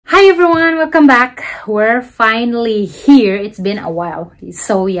Hi everyone, welcome back. We're finally here. It's been a while.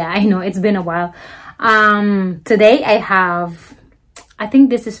 So yeah, I know it's been a while. Today I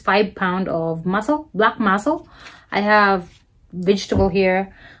think this is 5 pounds of black mussel. I have vegetable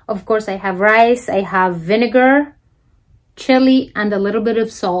here. Of course, I have rice, I have vinegar, chili, and a little bit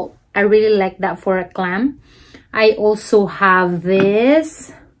of salt. I really like that for a clam. I also have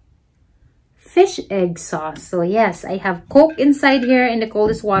this fish egg sauce. So yes, I have Coke inside here in the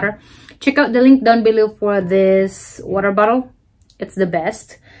coldest water. Check out the link down below for this water bottle. It's the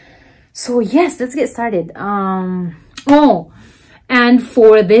best. So yes, let's get started. Oh, and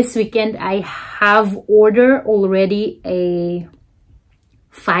for this weekend, I have ordered already a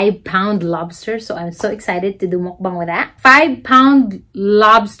 5-pound lobster. So I'm so excited to do mukbang with that. 5-pound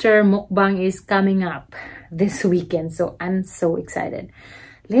lobster mukbang is coming up this weekend. So I'm so excited.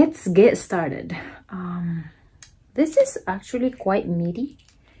 Let's get started. This is actually quite meaty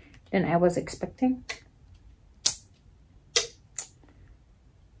than I was expecting.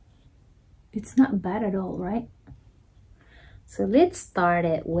 It's not bad at all, right? So let's start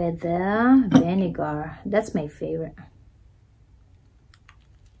it with the vinegar. That's my favorite.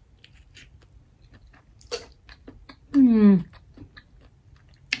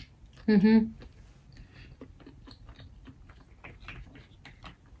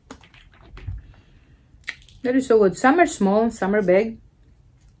 That is so good. Some are small, some are big.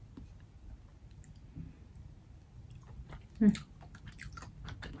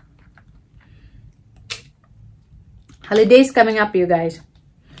 Holidays coming up, you guys.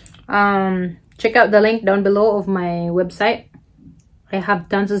 Check out the link down below of my website. I have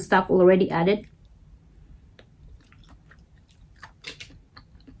tons of stuff already added.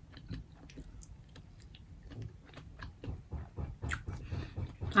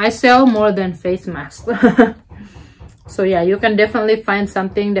 I sell more than face masks. So yeah, you can definitely find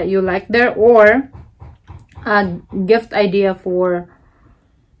something that you like there, or a gift idea for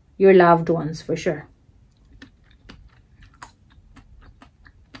your loved ones for sure.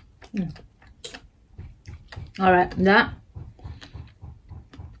 All right, that.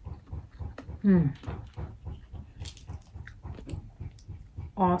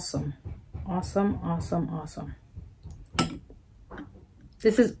 Awesome, awesome, awesome, awesome.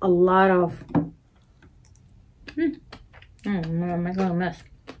 This is a lot of I'm making a mess.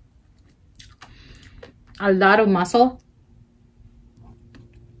 A lot of mussel.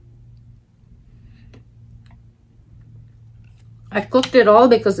 I cooked it all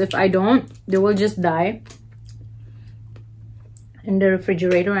because if I don't, they will just die in the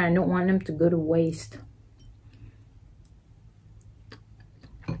refrigerator, and I don't want them to go to waste.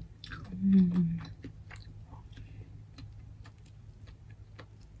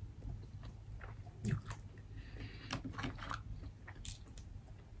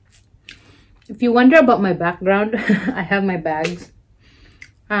 If you wonder about my background, I have my bags.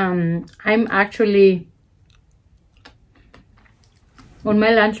 I'm actually on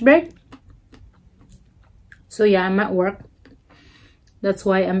my lunch break. So yeah, I'm at work. That's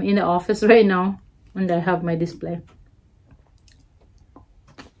why I'm in the office right now, and I have my display.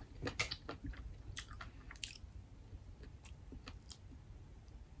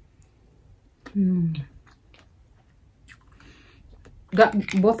 Got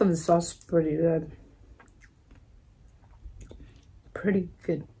both of the sauce pretty good. Pretty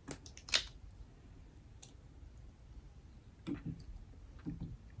good.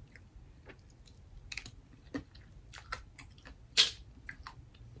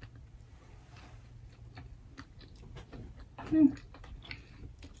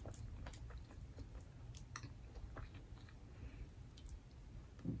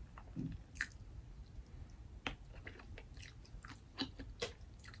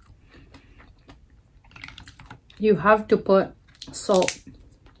 You have to put salt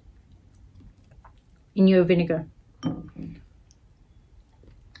in your vinegar.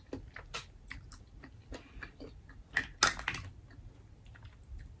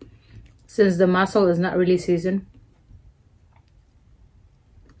 Since the mussel is not really seasoned.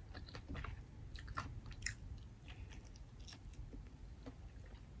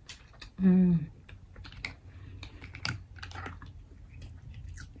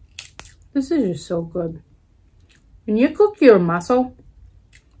 This is just so good. When you cook your mussel,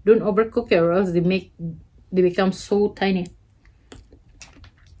 don't overcook it, or else they become so tiny.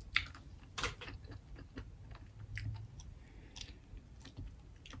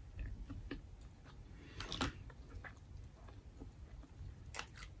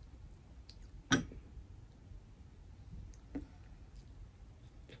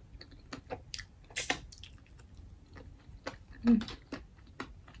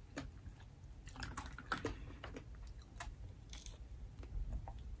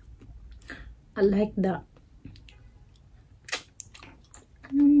 I like that.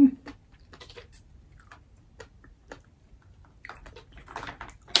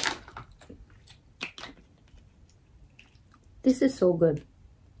 This is so good.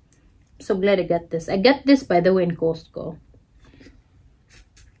 I'm so glad I got this. I got this, by the way, in Costco.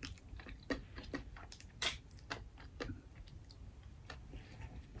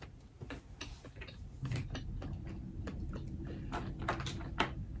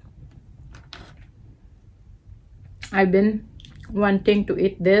 I've been wanting to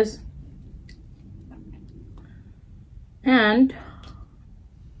eat this, and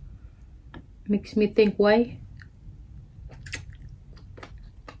makes me think, why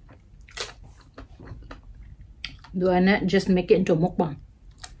do I not just make it into mukbang?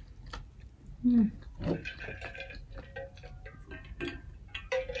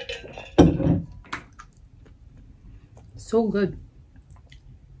 So good.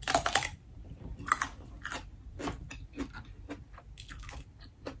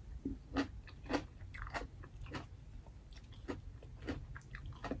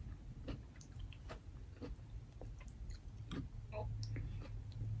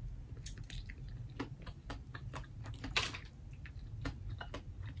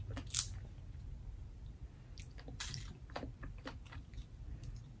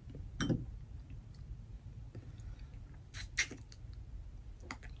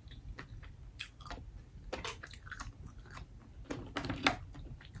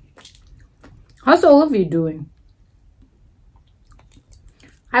 How's all of you doing?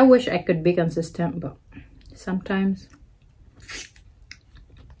 I wish I could be consistent, but sometimes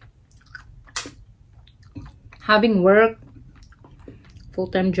having work,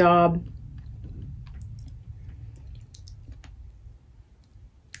 full-time job,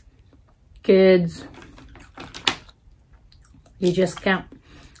 kids, you just can't.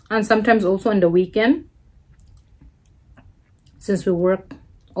 And sometimes also on the weekend, since we work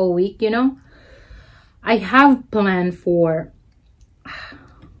all week, you know, I have planned for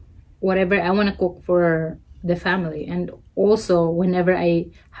whatever I want to cook for the family. And also, whenever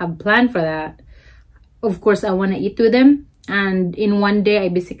I have planned for that, of course, I want to eat with them. And in one day, I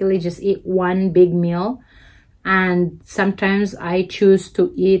basically just eat one big meal. And sometimes I choose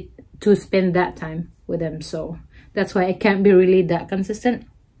to spend that time with them. So that's why I can't be really that consistent.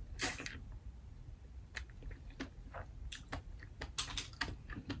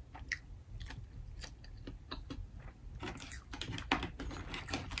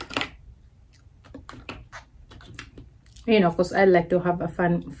 You know, because I like to have a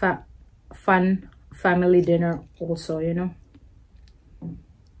fun family dinner also, you know.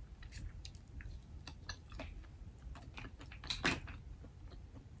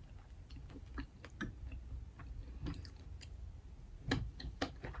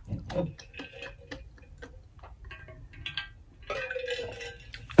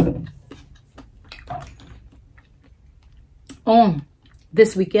 Oh,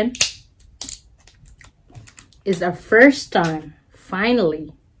 this weekend is our first time,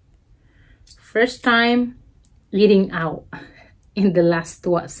 finally, first time eating out in the last,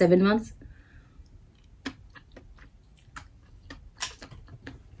 what, 7 months?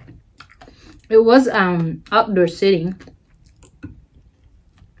 It was outdoor sitting,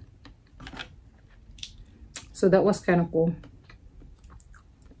 so that was kind of cool.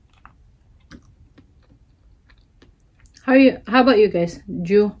 How about you guys? Did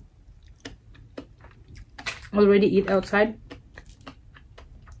you already eat outside?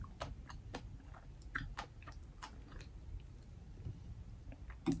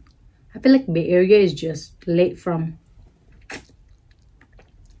 I feel like Bay Area is just late from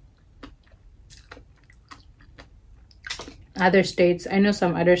other states. I know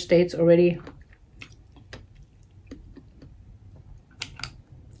some other states already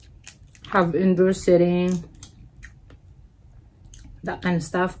have indoor sitting, that kind of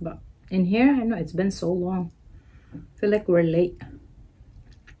stuff, but in here, I know it's been so long. I feel like we're late.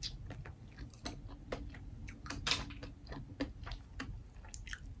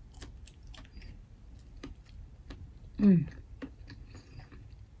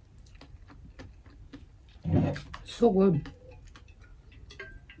 So good.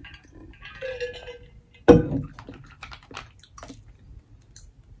 I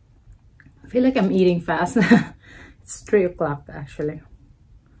feel like I'm eating fast. It's 3 o'clock actually.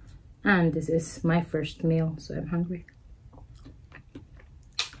 And this is my first meal, so I'm hungry.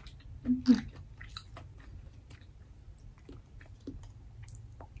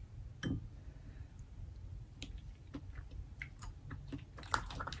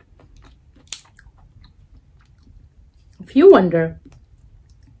 If you wonder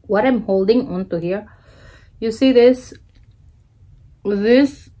what I'm holding onto here, you see this?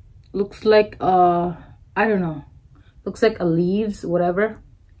 This looks like I don't know, looks like a leaves, whatever.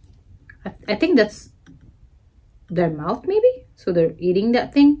 I think that's their mouth, maybe, so they're eating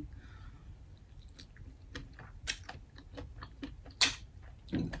that thing.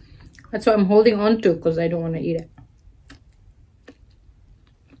 That's what I'm holding on to because I don't want to eat it.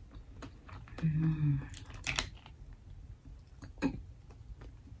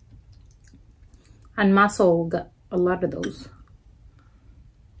 And mussel got a lot of those.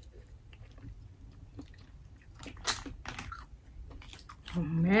 Oh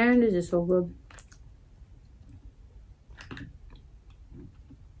man, this is so good.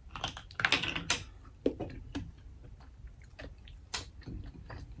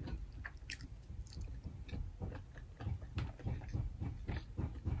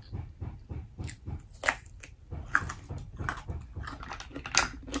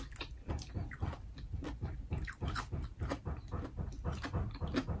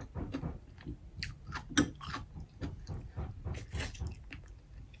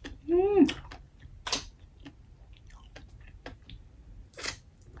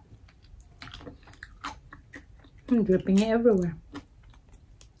 I'm dripping it everywhere.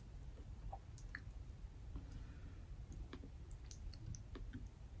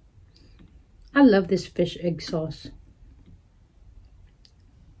 I love this fish egg sauce.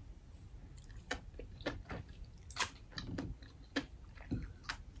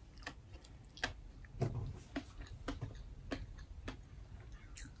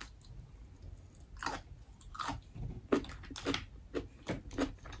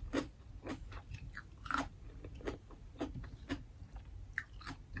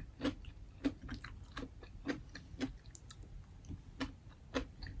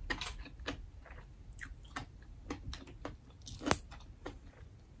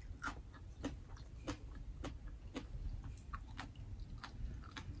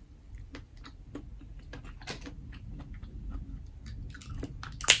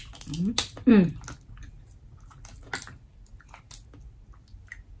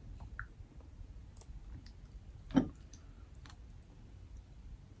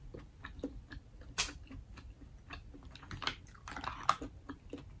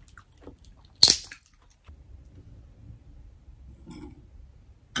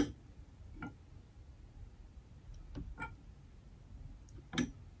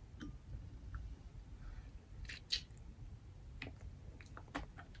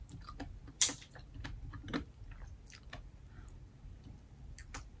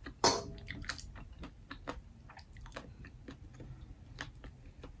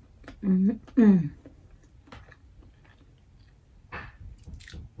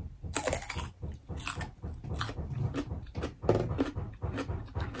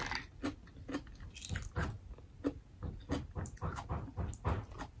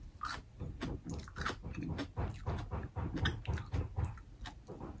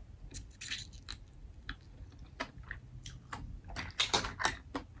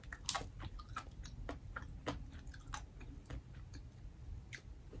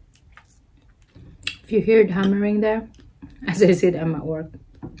 If you hear it hammering there, as I said, I'm at work.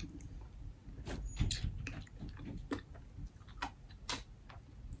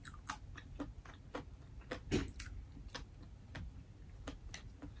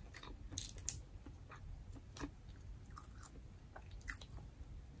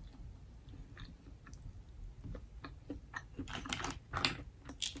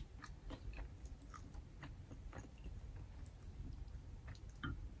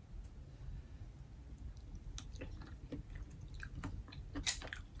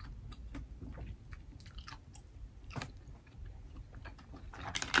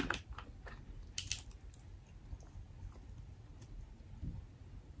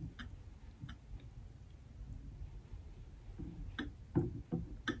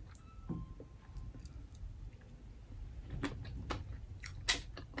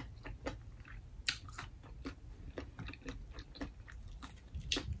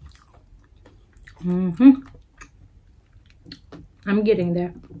 I'm getting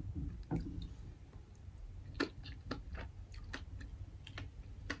there.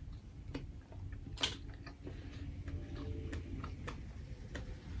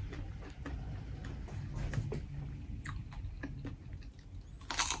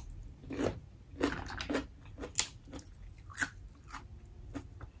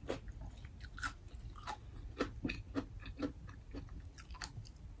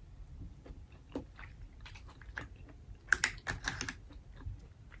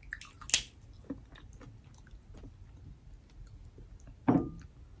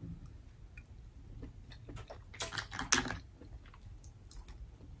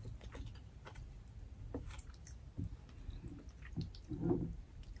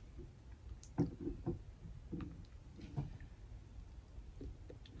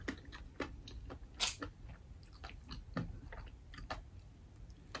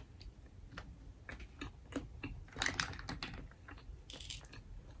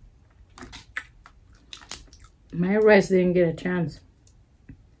 My rice didn't get a chance.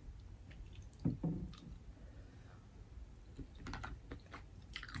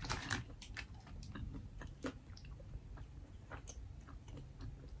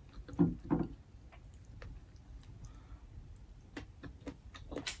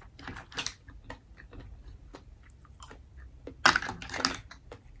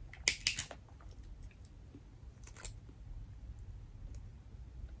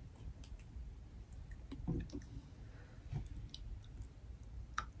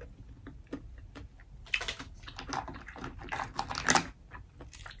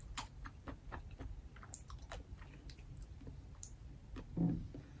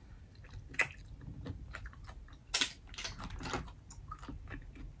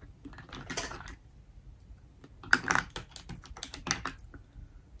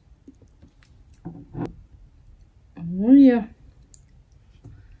 Oh yeah.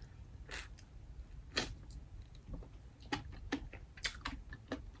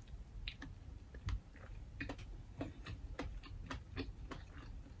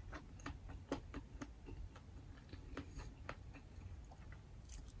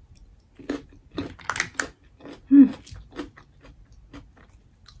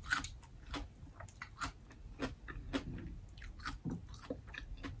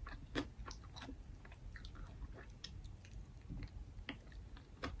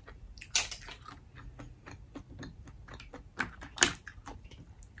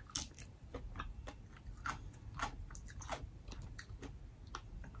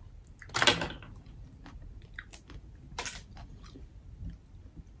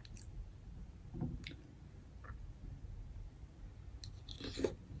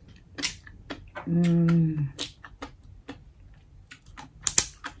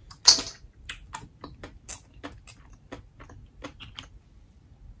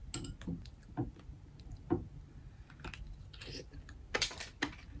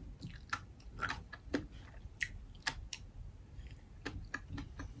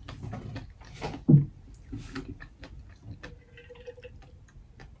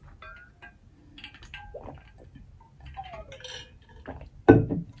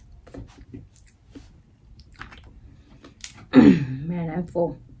 Man, I'm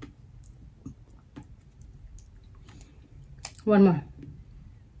full. One more.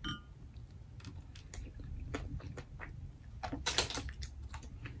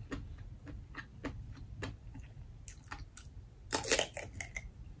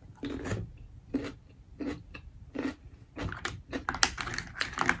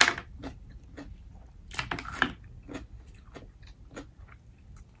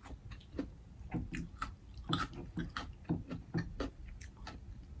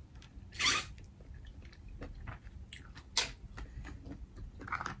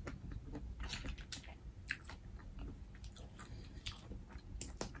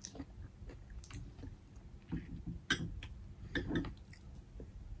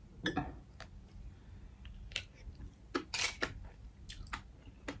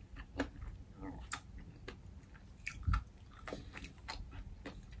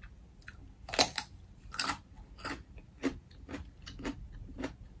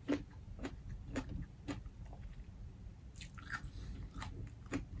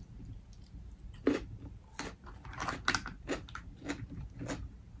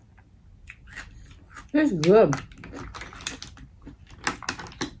 It's good.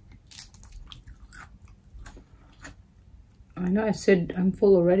 I know I said I'm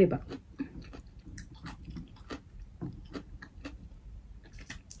full already, but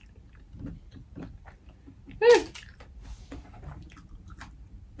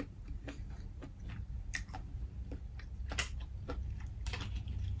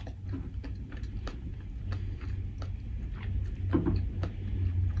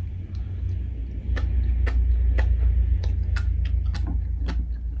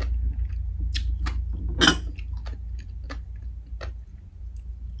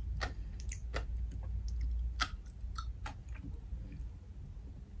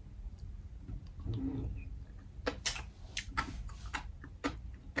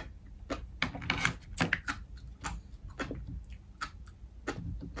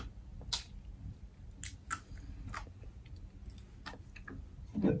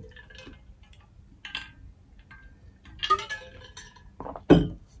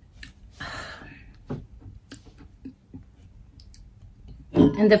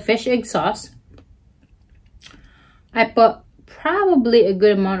and the fish egg sauce, I put probably a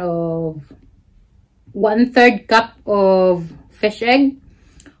good amount of 1/3 cup of fish egg,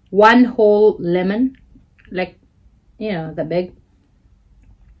 1 whole lemon, like, you know, the big,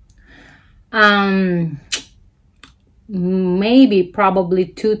 maybe probably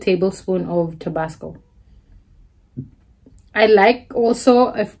 2 tablespoons of Tabasco. I like also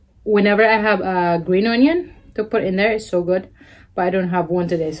if whenever I have a green onion to put in there, it's so good, but I don't have one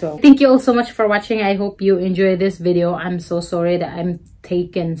today. So thank you all so much for watching. I hope you enjoyed this video. I'm so sorry that I'm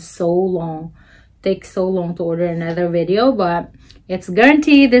taking so long. Takes so long to order another video, but it's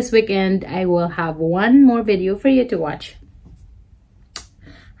guaranteed this weekend I will have one more video for you to watch,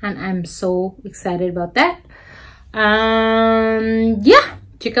 and I'm so excited about that. Yeah,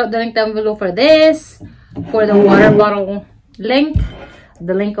 check out the link down below for this, for the water bottle link,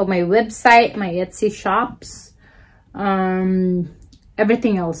 the link of my website, my Etsy shops,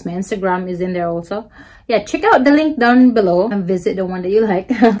 everything else. My Instagram is in there also. Yeah, check out the link down below and visit the one that you like.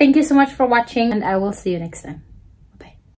 Thank you so much for watching, and I will see you next time.